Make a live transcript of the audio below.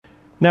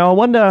Now, I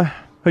wonder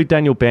who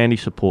Daniel Bandy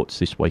supports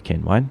this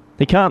weekend, Wayne.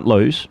 He can't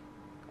lose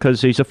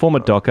because he's a former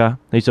Docker.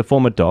 He's a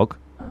former dog.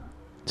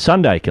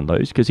 Sunday he can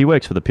lose because he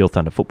works for the Peel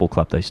Thunder Football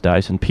Club these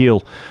days, and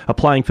Peel are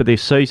playing for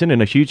this season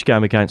in a huge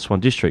game against Swan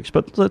Districts.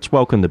 But let's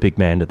welcome the big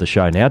man to the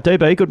show now.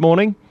 DB, good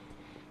morning.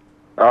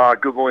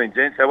 Good morning,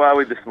 gents. How are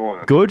we this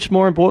morning? Good.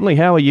 More importantly,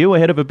 how are you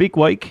ahead of a big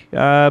week?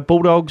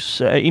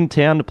 Bulldogs in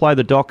town to play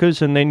the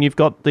Dockers, and then you've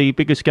got the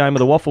biggest game of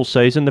the waffle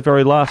season, the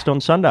very last on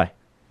Sunday.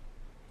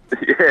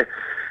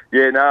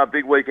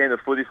 Big weekend of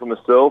footy for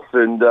myself,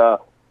 and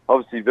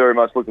obviously very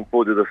much looking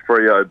forward to the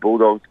Freo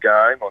Bulldogs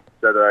game on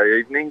Saturday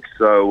evening.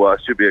 So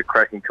it should be a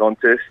cracking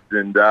contest,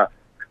 and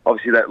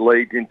obviously that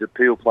leads into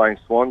Peel playing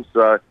Swans.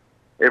 So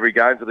every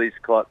game for these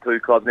two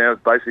clubs now is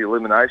basically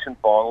elimination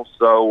finals.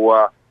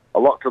 So a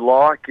lot to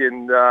like,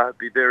 and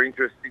be very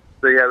interesting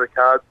to see how the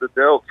cards are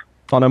dealt.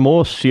 On a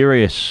more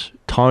serious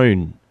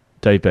tone,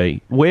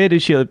 DB, where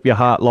does your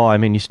heart lie? I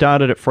mean, you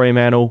started at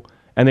Fremantle,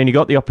 and then you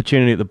got the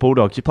opportunity at the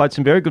Bulldogs. You played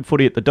some very good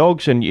footy at the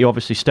Dogs, and you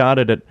obviously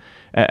started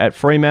at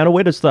Fremantle.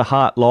 Where does the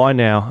heart lie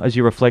now as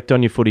you reflect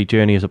on your footy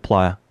journey as a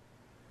player?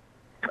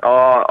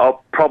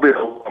 I'll probably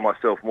allow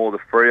myself more to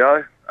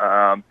Freo,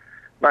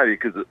 maybe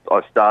because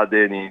I started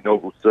there in the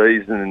inaugural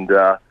season, and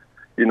a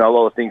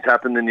lot of things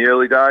happened in the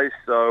early days.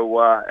 So,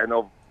 and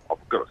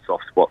I've got a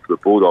soft spot for the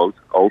Bulldogs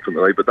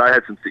ultimately, but they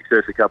had some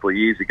success a couple of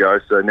years ago.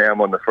 So now I'm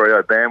on the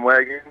Freo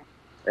bandwagon,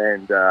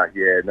 and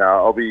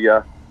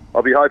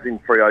I'll be hoping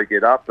Freo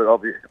get up, but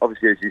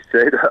obviously, as you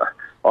said,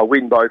 I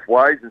win both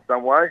ways in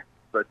some way.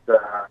 But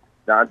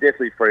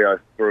definitely Freo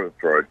through and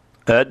through.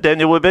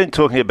 Daniel, we've been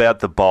talking about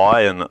the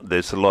bye, and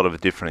there's a lot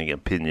of differing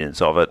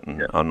opinions of it,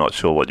 and I'm not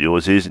sure what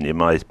yours is, and you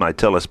may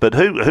tell us. But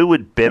who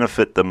would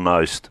benefit the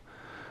most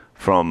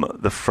from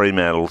the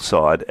Fremantle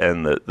side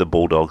and the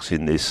Bulldogs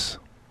in this?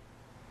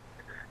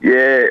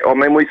 Yeah, I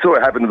mean, we saw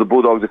it happen to the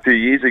Bulldogs a few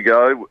years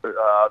ago.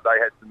 They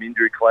had some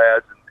injury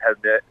clouds and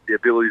had the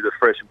ability to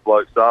freshen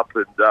blokes up,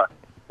 and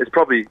it's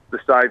probably the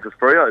same for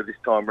Freo this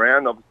time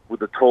round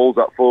with the talls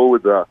up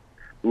forward,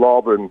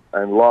 Lob and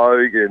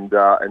Logue and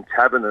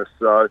Taberner.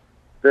 So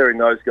bearing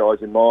those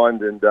guys in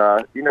mind, and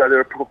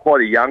they're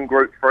quite a young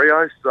group,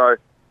 Freo, so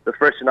the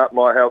freshen up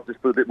might help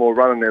just put a bit more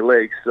run on their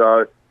legs.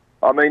 So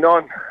I mean,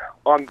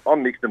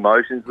 I'm mixed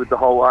emotions with the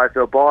whole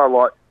AFL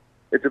bye.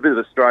 It's a bit of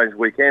a strange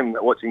weekend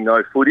watching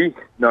no footy,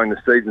 knowing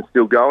the season's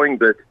still going,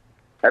 but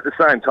at the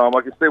same time,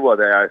 I can see why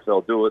the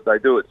AFL do it. They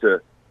do it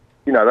to,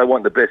 they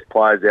want the best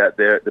players out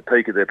there at the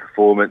peak of their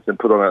performance and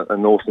put on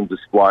an awesome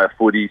display of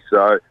footy.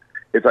 So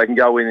if they can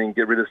go in and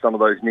get rid of some of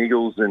those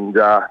niggles and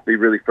be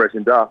really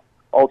freshened up,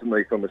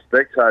 ultimately from a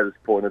spectator's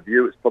point of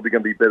view, it's probably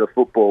going to be better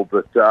football.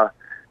 But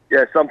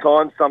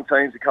sometimes some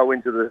teams go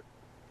into the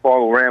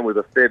final round with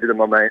a fair bit of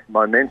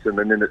momentum,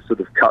 and then it's sort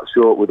of cut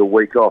short with a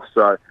week off.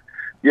 So,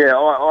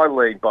 I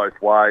lean both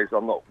ways.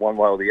 I'm not one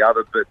way or the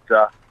other,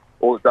 but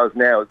all it does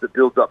now is it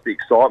builds up the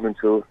excitement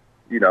to,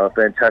 a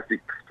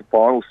fantastic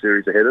final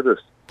series ahead of us.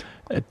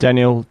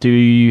 Daniel, do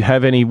you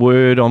have any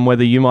word on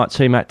whether you might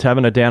see Matt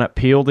Taberner down at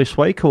Peel this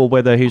week, or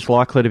whether he's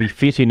likely to be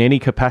fit in any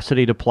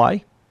capacity to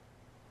play?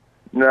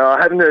 No,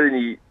 I haven't heard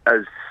any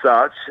as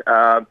such. If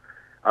I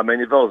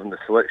was in the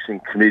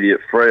selection committee at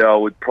Freo, I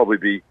would probably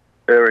be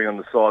erring on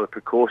the side of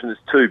precaution.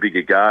 It's too big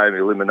a game,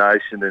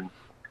 elimination, and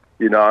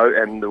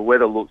and the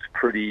weather looks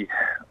pretty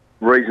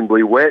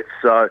reasonably wet.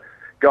 So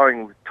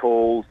going with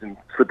talls and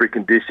slippery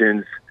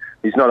conditions,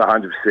 he's not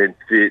 100%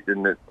 fit,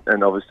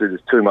 and obviously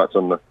there's too much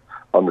on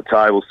the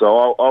table.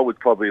 So I would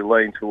probably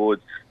lean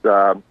towards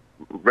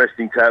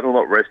resting Taberner.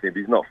 Not resting. If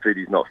he's not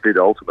fit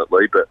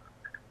ultimately. But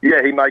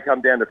he may come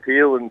down to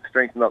Peel and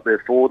strengthen up their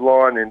forward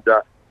line, and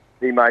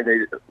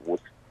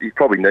he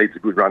probably needs a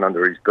good run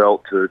under his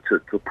belt to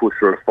push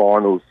for a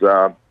finals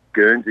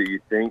Guernsey, you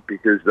think,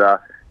 because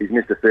he's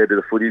missed a fair bit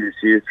of footy this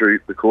year through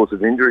the course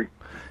of injury.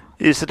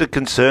 Is it a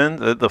concern,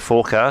 the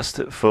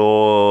forecast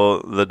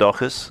for the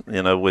Dockers?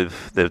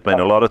 There's been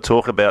a lot of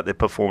talk about their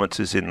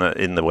performances in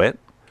the wet.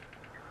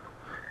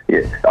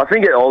 Yeah, I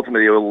think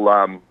ultimately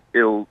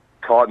it'll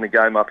tighten the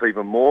game up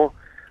even more.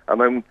 I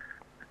mean,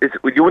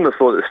 you wouldn't have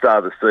thought at the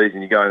start of the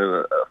season you're going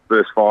to the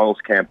first finals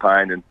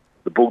campaign and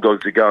the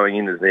Bulldogs are going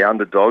in as the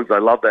underdogs. They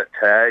love that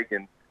tag,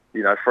 and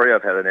Freo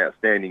have had an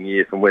outstanding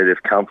year from where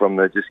they've come from.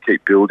 They just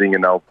keep building,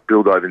 and they'll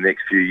build over the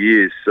next few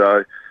years.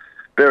 So,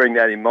 bearing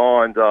that in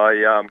mind,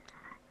 I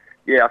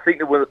think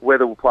the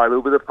weather will play a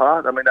little bit of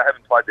part. I mean, they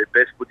haven't played their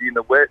best footy in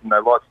the wet, and they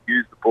like to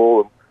use the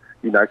ball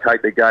and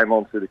take their game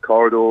onto the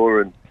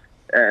corridor and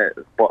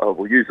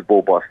will use the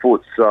ball by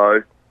foot.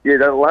 So,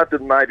 they'll have to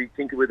maybe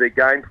tinker with their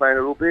game plan a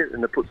little bit,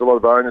 and it puts a lot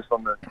of onus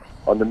on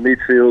the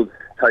midfield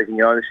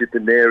taking ownership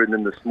in there, and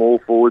then the small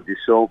forwards, your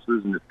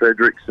Schultzes and the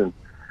Fredericks and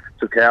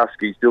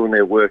Tukowski's doing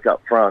their work up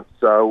front.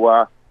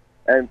 So,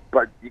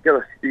 but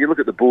you look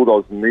at the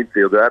Bulldogs in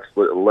midfield; they're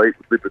absolute elite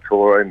with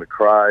Liberatore,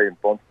 McRae,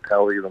 and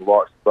Bontempelli and the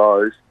likes of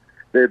those.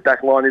 Their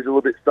back line is a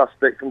little bit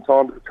suspect from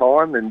time to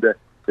time, and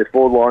their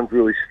forward line's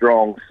really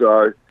strong.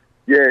 So,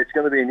 it's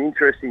going to be an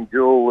interesting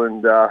duel,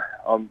 and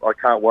I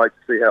can't wait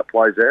to see how it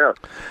plays out.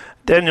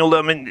 Daniel,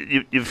 I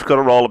mean, you've got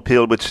a role at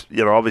Peel which,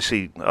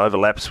 obviously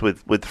overlaps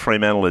with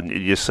Fremantle, and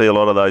you see a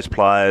lot of those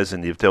players,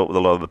 and you've dealt with a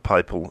lot of the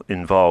people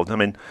involved. I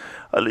mean,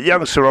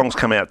 young Sarong's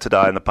come out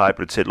today in the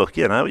paper and said, look,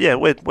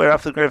 we're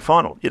after the grand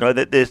final.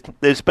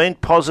 There's been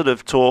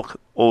positive talk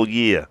all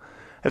year.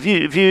 Have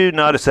you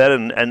noticed that,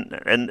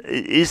 and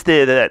is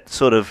there that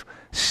sort of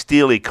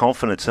steely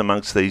confidence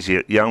amongst these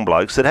young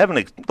blokes that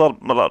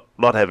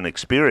haven't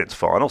experienced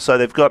finals, so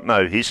they've got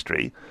no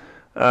history?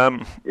 Are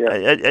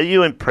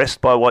you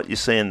impressed by what you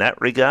see in that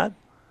regard?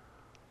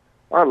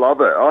 I love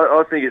it.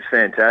 I think it's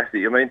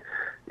fantastic. I mean,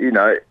 in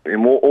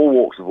all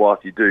walks of life,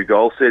 you do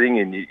goal setting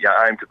and you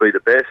aim to be the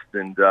best.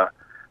 And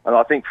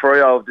I think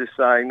Freo are just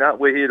saying, no,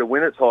 we're here to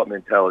win it type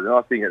mentality. And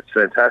I think it's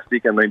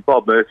fantastic. I mean,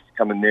 Bob Murphy's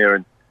come in there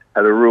and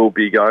had a real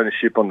big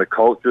ownership on the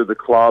culture of the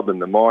club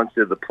and the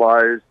mindset of the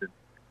players, and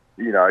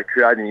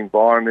creating an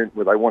environment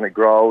where they want to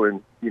grow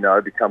and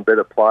become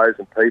better players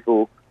and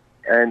people.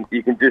 And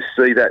you can just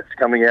see that's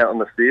coming out on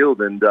the field.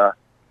 And,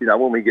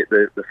 when we get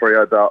the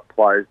Freo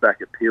players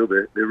back at Peel,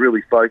 they're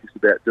really focused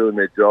about doing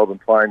their job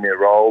and playing their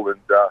role. And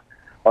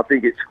I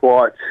think it's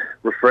quite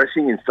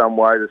refreshing in some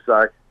way to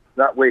say,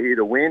 no, we're here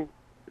to win.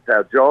 It's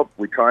our job.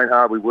 We train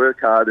hard. We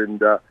work hard. And,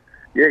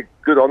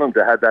 good on them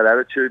to have that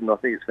attitude. And I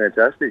think it's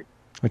fantastic.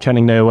 We're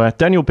chatting now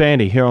Daniel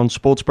Bandy here on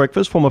Sports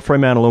Breakfast, former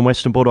Fremantle and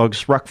Western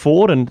Bulldogs ruck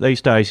forward, and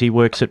these days he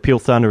works at Peel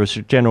Thunder as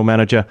General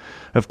Manager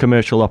of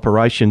Commercial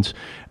Operations.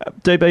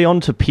 DB, on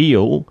to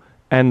Peel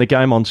and the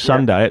game on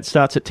Sunday. It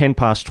starts at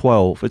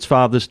 12:10. It's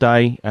Father's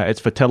Day. It's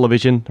for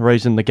television, the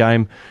reason the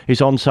game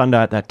is on Sunday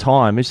at that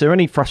time. Is there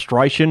any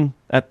frustration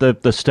at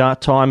the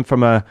start time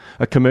from a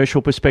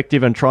commercial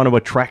perspective and trying to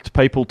attract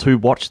people to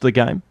watch the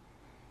game?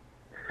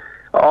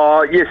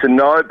 Oh, yes and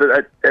no, but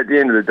at the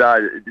end of the day,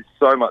 there's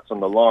so much on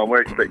the line.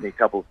 We're expecting a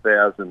couple of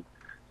thousand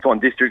Swan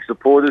District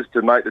supporters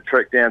to make the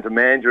trek down to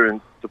Mandurah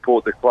and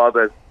support the club.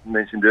 As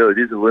mentioned earlier, it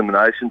is an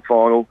elimination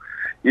final.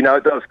 It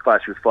does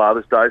clash with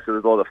Father's Day, so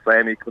there's a lot of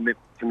family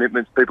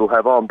commitments people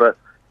have on. But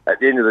at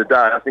the end of the day,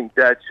 I think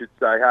Dad should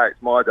say, hey,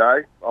 it's my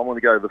day. I want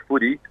to go to the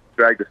footy,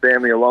 drag the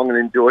family along and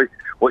enjoy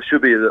what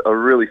should be a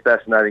really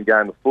fascinating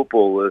game of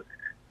football.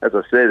 As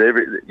I said,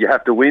 you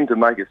have to win to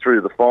make it through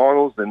to the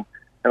finals, and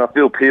I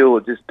feel Peel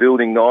are just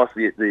building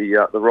nicely at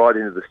the right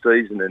end of the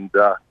season. And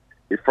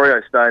if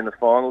Freo stay in the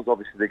finals,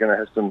 obviously they're going to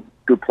have some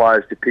good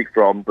players to pick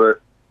from.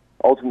 But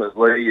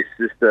ultimately, it's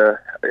just the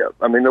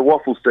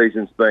Waffle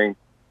season's been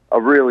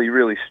a really,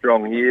 really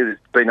strong year.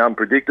 It's been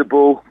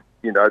unpredictable.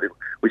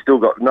 We still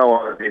got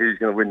no idea who's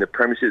going to win the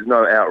premiership. There's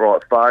no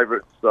outright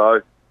favourites.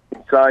 So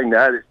in saying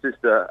that, it's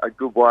just a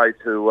good way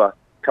to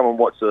come and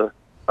watch a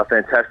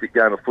fantastic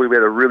game of footy. We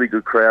had a really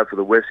good crowd for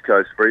the West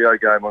Coast Freo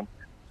game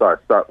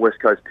West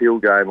Coast Peel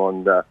game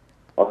on the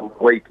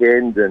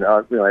weekend, and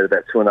we had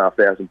about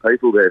 2,500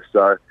 people there.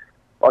 So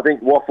I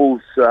think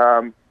Waffles,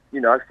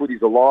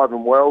 footy's alive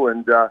and well,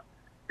 and come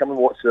and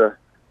watch a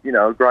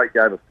great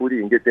game of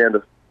footy and get down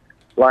to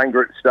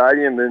Langrit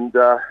Stadium and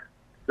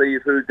see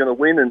who's going to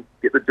win and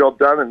get the job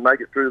done and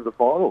make it through to the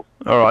finals.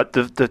 All right,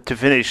 to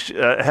finish,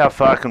 how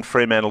far can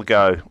Fremantle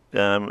go?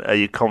 Are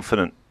you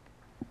confident?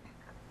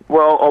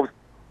 Well, I was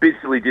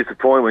bitterly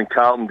disappointed when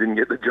Carlton didn't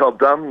get the job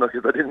done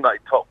because they didn't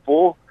make top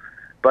four.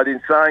 But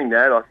in saying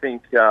that, I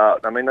think,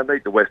 they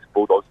beat the Western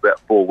Bulldogs about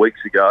 4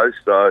 weeks ago,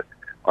 so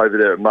over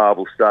there at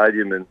Marvel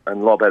Stadium,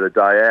 and Lob had a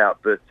day out.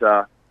 But,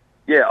 I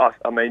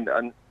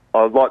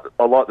like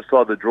the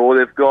side of the draw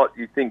they've got.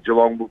 You think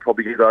Geelong will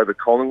probably get over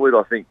Collingwood.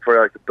 I think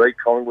Freo could beat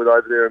Collingwood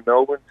over there in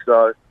Melbourne.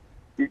 So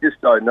you just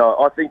don't know.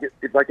 I think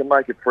if they can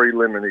make a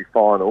preliminary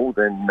final,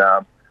 then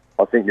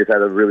I think they've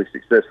had a really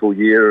successful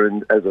year.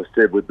 And as I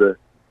said, with the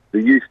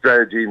youth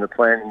strategy and the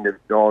planning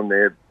they've gone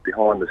there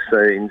behind the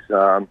scenes,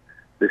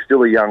 they're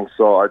still a young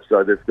side,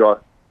 so they've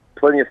got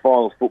plenty of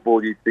finals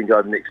football, you'd think,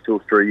 over the next 2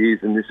 or 3 years,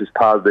 and this is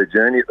part of their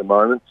journey at the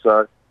moment.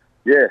 So,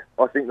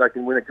 I think they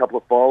can win a couple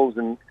of finals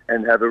and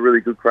have a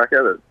really good crack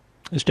at it.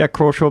 Has Jack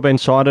Crawshaw been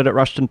sighted at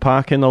Rushton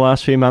Park in the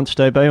last few months,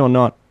 DB, or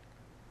not?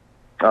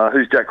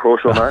 Who's Jack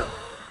Crawshaw, mate?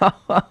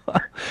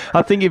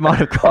 I think you might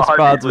have crossed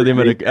paths with him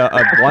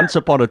once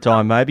upon a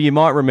time, maybe. You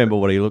might remember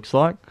what he looks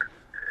like.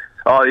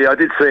 Oh, yeah, I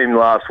did see him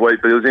last week,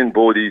 but he was in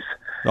boardies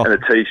and a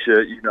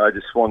T-shirt,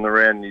 just swanning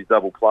around in his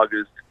double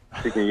pluggers,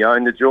 thinking he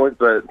owned the joint,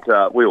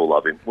 but we all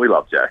love him. We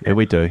love Jack. Yeah,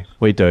 we do.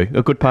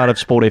 A good part of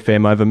Sport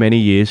FM over many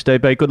years.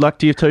 DB, good luck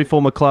to your 2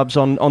 former clubs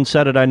on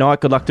Saturday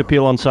night. Good luck to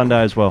Peel on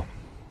Sunday as well.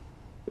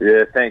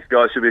 Yeah, thanks,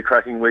 guys. Should be a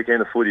cracking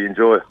weekend of footy.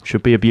 Enjoy.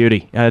 Should be a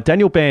beauty.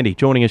 Daniel Bandy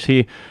joining us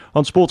here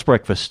on Sports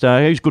Breakfast.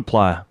 He's a good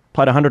player.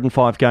 Played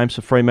 105 games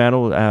for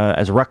Fremantle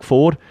as a ruck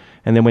forward,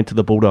 and then went to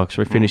the Bulldogs,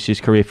 where he finished his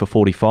career for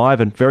 45,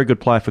 and very good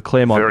player for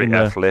Claremont. Very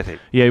athletic.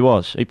 Yeah, he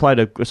was. He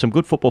played some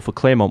good football for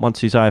Claremont once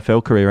his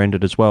AFL career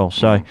ended as well.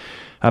 So,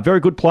 a very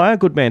good player,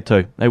 good man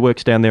too. He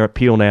works down there at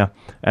Peel now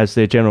as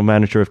their General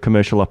Manager of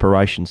Commercial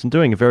Operations, and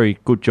doing a very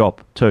good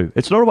job too.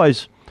 It's not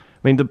always...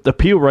 the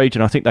Peel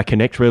region, I think they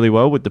connect really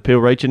well with the Peel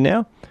region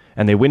now,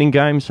 and they're winning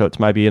games, so it's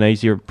maybe an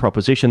easier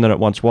proposition than it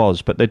once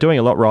was, but they're doing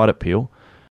a lot right at Peel.